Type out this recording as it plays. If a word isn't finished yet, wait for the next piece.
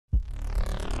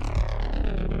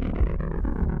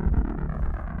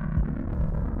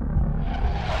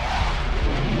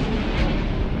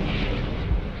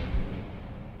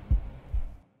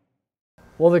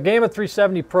Well, the Gamma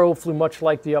 370 Pro flew much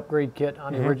like the upgrade kit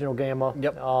on the original Gamma.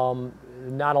 Yep.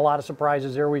 Not a lot of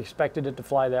surprises there. We expected it to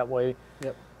fly that way.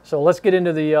 Yep. So let's get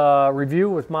into the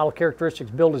review with model characteristics.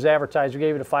 Build as advertised. We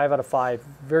gave it a 5 out of 5.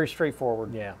 Very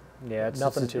straightforward. Yeah. Yeah, it's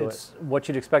nothing to it's what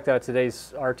you'd expect out of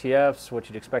today's RTFs, what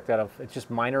you'd expect out of, it's just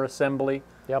minor assembly.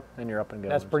 Yep. And you're up and going.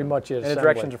 That's pretty much it. And the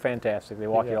directions are fantastic. They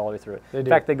walk you all the way through it. In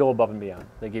fact, they go above and beyond.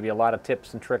 They give you a lot of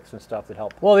tips and tricks and stuff that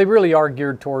help. Well, they really are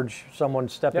geared towards someone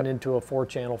stepping into a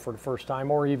 4-channel for the first time,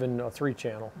 or even a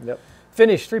 3-channel. Yep.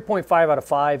 Finish 3.5 out of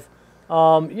 5.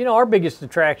 You know, our biggest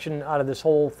attraction out of this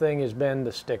whole thing has been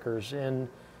the stickers, and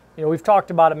you know, we've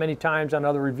talked about it many times on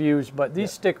other reviews, but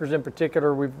these stickers in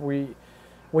particular,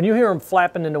 when you hear them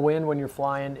flapping in the wind when you're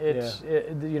flying,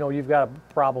 you know, you've got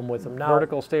a problem with them. Now,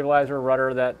 vertical stabilizer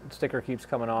rudder, that sticker keeps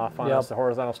coming off on us. The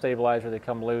horizontal stabilizer, they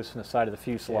come loose, and the side of the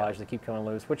fuselage, they keep coming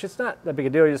loose, which it's not that big a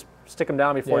deal. You just stick them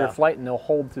down before your flight, and they'll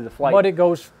hold through the flight. But it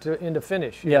goes into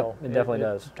finish. You know, it definitely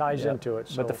does. Ties into it.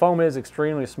 So. But the foam is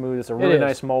extremely smooth. It's a really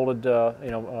nice molded,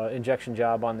 you know, injection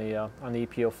job on the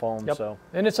EPO foam. So,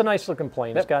 and it's a nice looking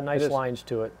plane. It's got nice lines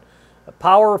to it.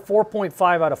 Power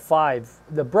 4.5 out of 5.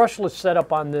 The brushless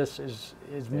setup on this is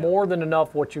more than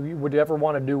enough what you would ever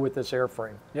want to do with this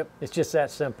airframe. Yep. It's just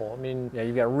that simple. I mean,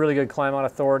 you've got really good climb out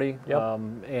authority. Yep.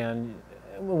 And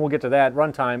we'll get to that.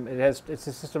 Runtime, it's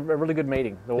just a really good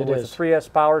mating. With the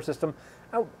 3S power system.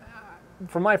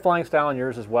 For my flying style and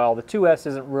yours as well, the 2S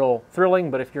isn't real thrilling,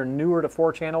 but if you're newer to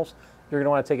 4 channels, you're going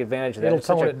to want to take advantage of that. It'll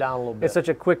tone it down a little bit. It's such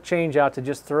a quick change out to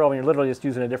just throw. I mean, you're literally just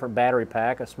using a different battery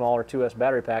pack, a smaller 2S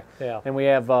battery pack. Yeah. And we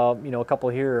have, you know, a couple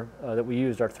here that we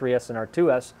used, our 3S and our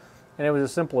 2S, and it was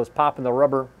as simple as popping the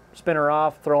rubber spinner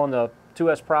off, throwing the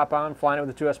 2S prop on, flying it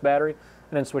with the 2S battery,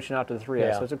 and then switching out to the 3S.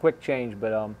 Yeah. So it's a quick change,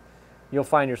 but you'll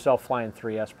find yourself flying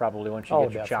 3S probably once you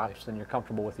get your chops and you're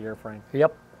comfortable with the airframe.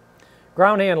 Yep.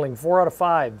 Ground handling, 4 out of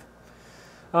 5.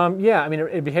 Yeah, I mean,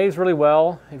 it behaves really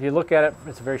well. If you look at it,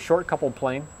 it's a very short coupled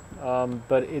plane,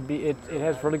 but it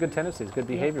has really good tendencies, good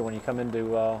behavior when you come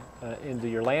into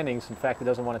your landings. In fact, it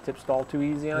doesn't want to tip stall too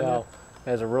easy on you. It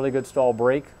has a really good stall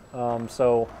brake,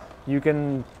 so you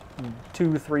can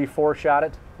 2, 3, 4 shot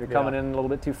it. If you're coming in a little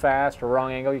bit too fast or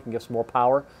wrong angle, you can give some more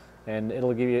power, and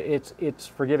it'll give you, it's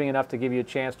forgiving enough to give you a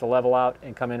chance to level out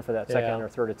and come in for that second or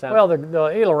third attempt. Well,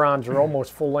 the ailerons are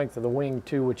almost full length of the wing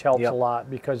too, which helps a lot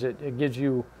because it gives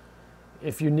you,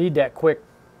 if you need that quick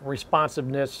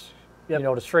responsiveness, you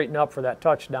know, to straighten up for that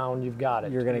touchdown, you've got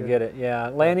it. You're going to get it, yeah.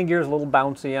 Landing gear is a little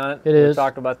bouncy on it. It is. We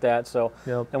talked about that. So,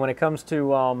 and when it comes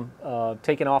to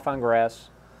taking off on grass,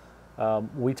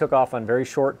 we took off on very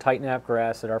short, tight nap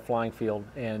grass at our flying field,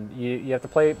 and you have to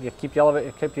play. You have to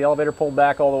keep the elevator pulled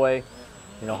back all the way,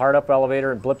 you know, hard up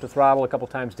elevator, and blip the throttle a couple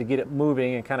times to get it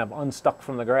moving and kind of unstuck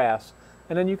from the grass.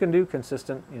 And then you can do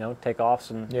consistent, you know,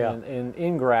 takeoffs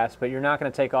in grass, but you're not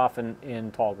going to take off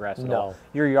in tall grass at all.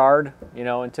 Your yard, you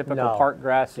know, in typical park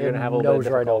grass, you're going to have a little bit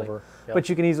of difficulty. Right over. But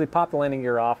you can easily pop the landing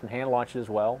gear off and hand launch it as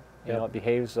well. You know, it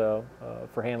behaves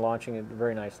for hand launching it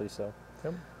very nicely. So.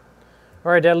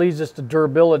 All right, that leads us to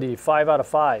durability, 5 out of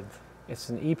 5. It's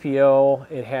an EPO.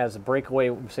 It has a breakaway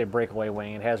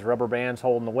wing. It has rubber bands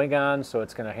holding the wing on, so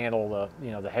it's going to handle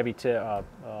the heavy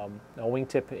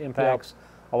wingtip impacts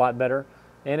a lot better.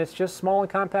 And it's just small and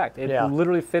compact. It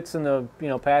literally fits in the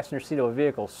passenger seat of a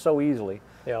vehicle so easily.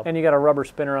 And you got a rubber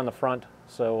spinner on the front,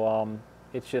 so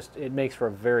it makes for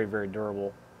a very, very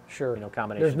durable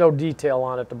combination. There's no detail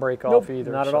on it to break off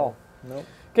either. Not at all. Nope.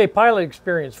 Okay, pilot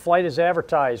experience, flight as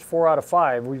advertised, 4 out of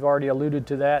 5. We've already alluded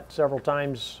to that several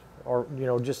times, or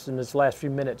just in this last few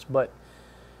minutes. But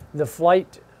the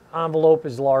flight envelope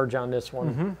is large on this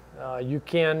one. You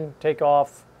can take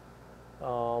off.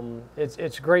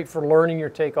 It's great for learning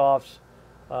your takeoffs.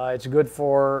 It's good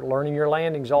for learning your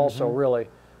landings also, really.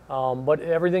 But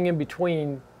everything in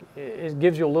between, it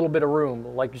gives you a little bit of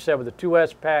room. Like you said, with the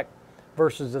 2S pack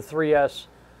versus the 3S,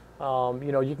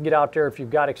 you can get out there if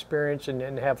you've got experience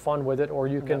and have fun with it, or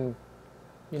you can,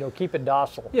 keep it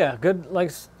docile. Yeah, good. Like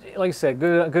you said,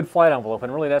 good flight envelope,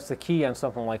 and really that's the key on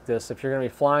something like this. If you're going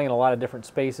to be flying in a lot of different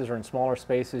spaces or in smaller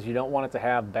spaces, you don't want it to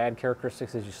have bad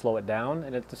characteristics as you slow it down.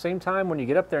 And at the same time, when you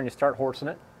get up there and you start horsing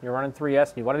it, you're running 3S,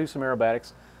 and you want to do some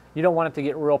aerobatics, you don't want it to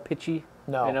get real pitchy.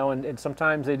 No. And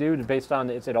sometimes they do, based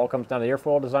on it all comes down to the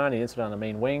airfoil design, the incident on the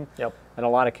main wing, and a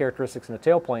lot of characteristics in the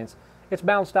tailplanes. It's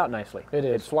balanced out nicely. It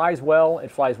is. It flies well. It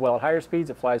flies well at higher speeds.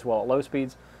 It flies well at low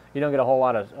speeds. You don't get a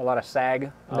lot of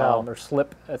sag or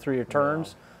slip through your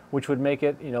turns, which would make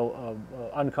it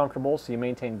uncomfortable. So you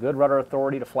maintain good rudder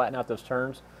authority to flatten out those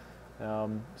turns.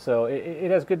 So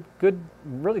it has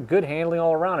really good handling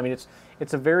all around. I mean,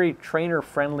 it's a very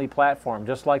trainer-friendly platform,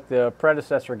 just like the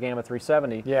predecessor Gamma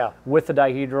 370. Yeah. With the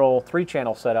dihedral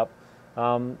 3-channel setup.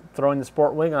 Throwing the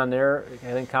sport wing on there,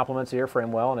 I think complements the airframe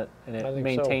well, and it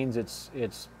maintains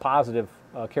its positive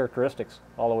characteristics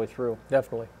all the way through.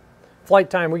 Definitely.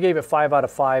 Flight time, we gave it 5 out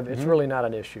of 5. It's really not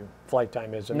an issue. Flight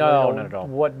time isn't. No, not at all.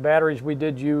 What batteries we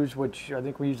did use, which I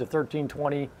think we used a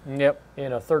 1320 Yep.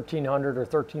 and a 1300 or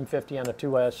 1350 on the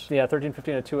 2S. Yeah,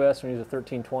 1350 on the 2S, and we use a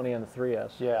 1320 on the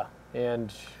 3S. Yeah,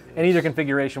 and either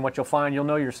configuration, what you'll find, you'll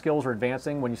know your skills are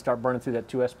advancing when you start burning through that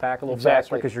 2S pack a little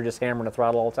faster because you're just hammering the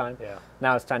throttle all the time. Yeah.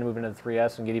 Now it's time to move into the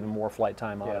 3S and get even more flight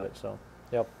time out of it. So.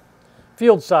 Yep.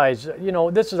 Field size,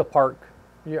 this is a park.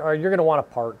 You're going to want a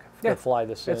park to fly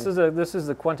this in. This is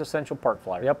the quintessential park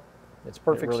flyer. Yep. It's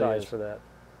perfect size for that.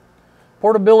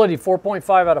 Portability,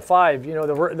 4.5 out of 5.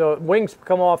 The wings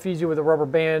come off easy with the rubber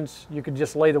bands. You could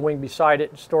just lay the wing beside it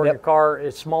and store it in your car.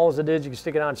 As small as it is, you can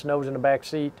stick it on its nose in the back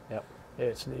seat. Yep.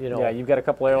 It's Yeah, you've got a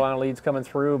couple airline leads coming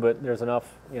through, but there's enough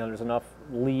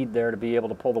lead there to be able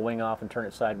to pull the wing off and turn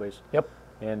it sideways. Yep.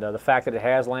 And the fact that it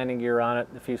has landing gear on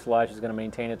it, the fuselage is going to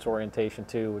maintain its orientation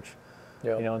too, which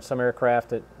in some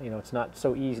aircraft it's not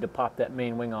so easy to pop that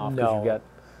main wing off because you've got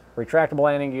retractable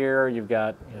landing gear, you've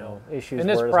got issues. And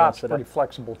this prop's pretty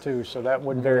flexible too, so that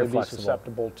wouldn't really be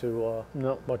susceptible to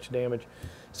much damage.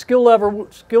 Skill lever.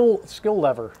 Would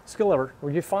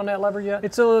you found that lever yet?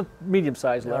 It's a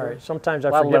medium-sized lever. All right. Sometimes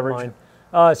I forget mine.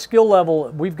 Skill level,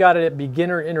 we've got it at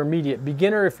beginner, intermediate.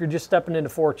 Beginner if you're just stepping into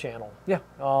 4-channel. Yeah.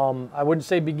 I wouldn't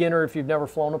say beginner if you've never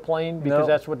flown a plane because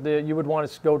that's what you would want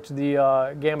to go to the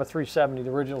Gamma 370, the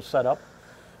original setup.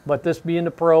 But this being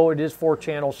the Pro, it is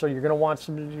 4-channel, so you're going to want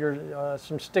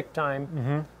some stick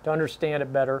time to understand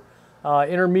it better.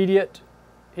 Intermediate,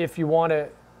 if you want to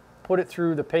put it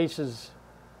through the paces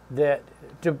that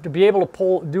to be able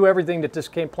to do everything that this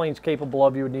plane's capable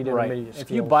of, you would need intermediate skills.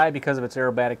 If you buy it because of its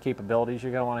aerobatic capabilities,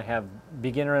 you're going to want to have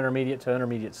beginner, intermediate to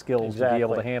intermediate skills to be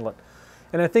able to handle it.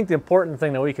 And I think the important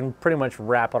thing that we can pretty much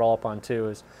wrap it all up on too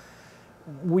is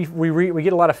we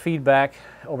get a lot of feedback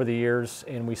over the years,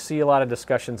 and we see a lot of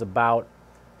discussions about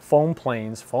foam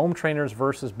planes, foam trainers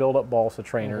versus build-up balsa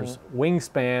trainers.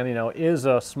 Wingspan, is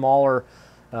a smaller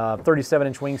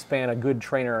 37-inch wingspan a good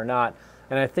trainer or not?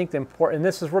 And I think and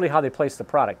this is really how they place the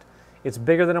product. It's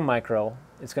bigger than a micro.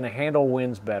 It's going to handle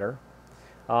winds better,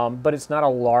 but it's not a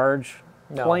large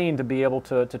plane to be able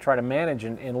to try to manage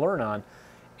and learn on.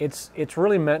 It's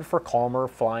really meant for calmer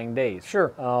flying days.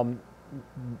 Sure.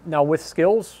 Now with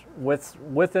skills,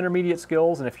 with intermediate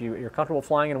skills, and if you're comfortable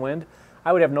flying in wind,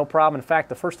 I would have no problem. In fact,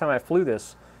 the first time I flew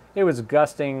this, it was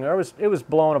gusting, or it was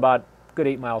blowing about a good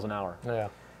 8 miles an hour. Yeah.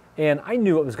 And I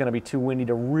knew it was going to be too windy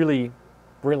to really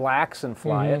relax and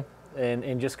fly it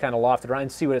and just kind of loft it around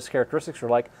and see what its characteristics are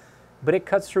like. But it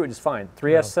cuts through it just fine.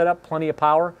 3S setup, plenty of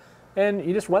power, and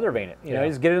you just weather vane it. You know, you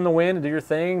just get it in the wind and do your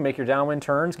thing, make your downwind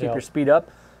turns, keep your speed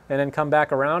up, and then come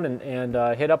back around and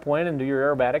hit upwind and do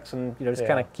your aerobatics and just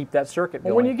kind of keep that circuit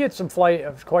going. When you get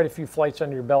quite a few flights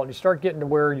under your belt, and you start getting to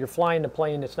where you're flying the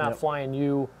plane that's not flying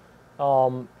you,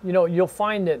 you'll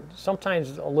find that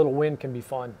sometimes a little wind can be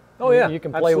fun. Oh yeah, you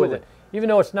can play with it. Even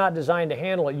though it's not designed to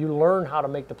handle it, you learn how to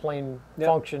make the plane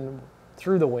function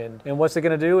through the wind. And what's it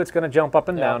going to do? It's going to jump up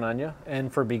and down on you.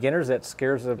 And for beginners, that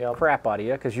scares the crap out of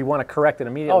you because you want to correct it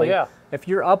immediately. Oh, yeah. If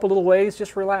you're up a little ways,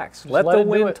 just relax. Let the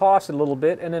wind toss it a little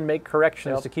bit and then make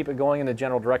corrections to keep it going in the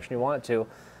general direction you want it to.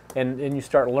 And you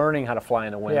start learning how to fly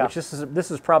in the wind, which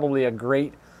this is probably a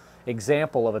great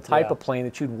example of a type of plane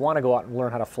that you'd want to go out and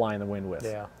learn how to fly in the wind with.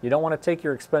 Yeah. You don't want to take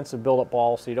your expensive build-up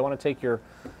ball, so you don't want to take your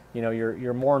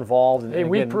you're more involved. And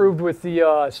we proved with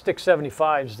the Stick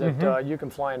 75s that you can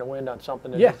fly in the wind on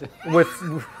something. That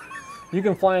you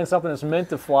can fly on something that's meant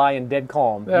to fly in dead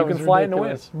calm. That you can fly in the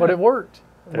wind. But it worked.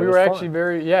 We were actually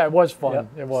it was fun. Yep.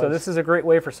 It was. So this is a great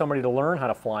way for somebody to learn how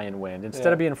to fly in wind.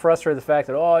 Instead of being frustrated with the fact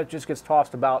that, it just gets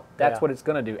tossed about, that's what it's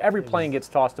going to do. Every plane gets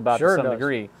tossed about to some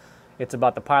degree. It's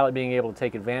about the pilot being able to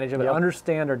take advantage of it,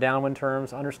 understand their downwind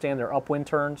turns, understand their upwind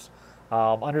turns,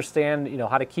 understand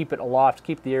how to keep it aloft,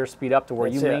 keep the airspeed up to where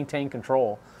you maintain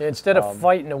control. Instead of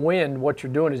fighting the wind, what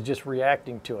you're doing is just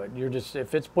reacting to it. You're just,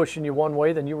 if it's pushing you one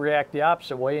way, then you react the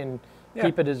opposite way and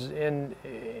keep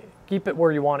it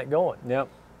where you want it going. Yep.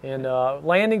 And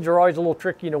landings are always a little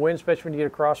tricky in the wind, especially when you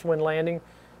get a crosswind landing.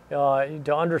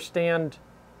 To understand,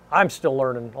 I'm still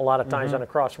learning a lot of times on a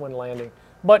crosswind landing,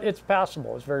 but it's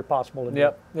possible. It's very possible to do.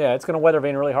 Yep. Yeah, it's going to weather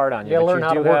vane really hard on you. You got to learn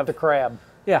how to work the crab.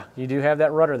 Yeah, you do have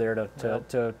that rudder there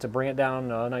to bring it down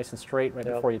nice and straight right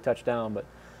before you touch down. But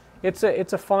It's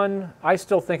a fun. I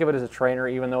still think of it as a trainer,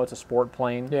 even though it's a sport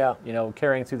plane. Yeah. You know,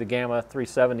 carrying through the Gamma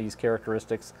 370's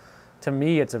characteristics. To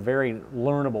me, it's a very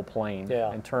learnable plane.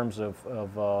 Yeah. In terms of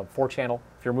 4-channel.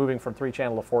 If you're moving from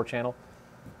 3-channel to 4-channel,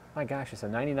 my gosh, it's a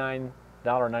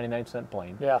 $99.99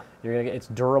 plane. Yeah. You're gonna get. It's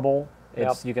durable.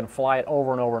 It's You can fly it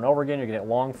over and over and over again. You're gonna get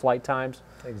long flight times.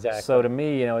 Exactly. So to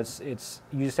me, you know, it's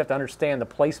you just have to understand the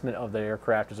placement of the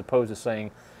aircraft as opposed to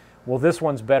saying, well, this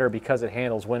one's better because it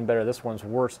handles wind better. This one's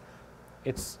worse.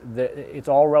 It's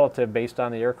all relative based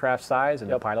on the aircraft size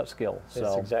and the pilot skill. So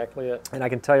that's exactly it. And I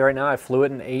can tell you right now, I flew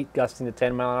it in 8 gusting to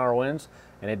 10-mile-an-hour winds,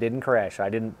 and it didn't crash. I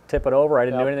didn't tip it over. I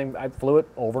didn't do anything. I flew it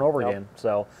over and over again.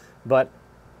 So, but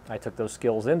I took those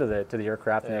skills into the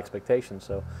aircraft and the expectations.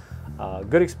 So,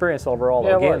 good experience overall.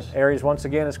 Yeah, again, it was. Aries once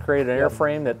again has created an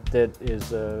airframe that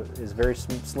is very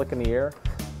slick in the air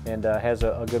and has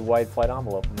a good wide flight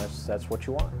envelope, and that's what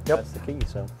you want. Yep. That's the key.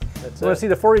 So, That's you want it. to see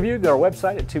the full review? Go to our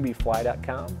website at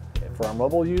tobefly.com. For our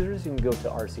mobile users, you can go to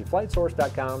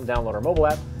rcflightsource.com, download our mobile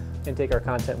app, and take our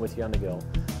content with you on the go.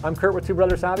 I'm Kurt with Two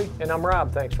Brothers Hobby. And I'm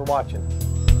Rob. Thanks for watching.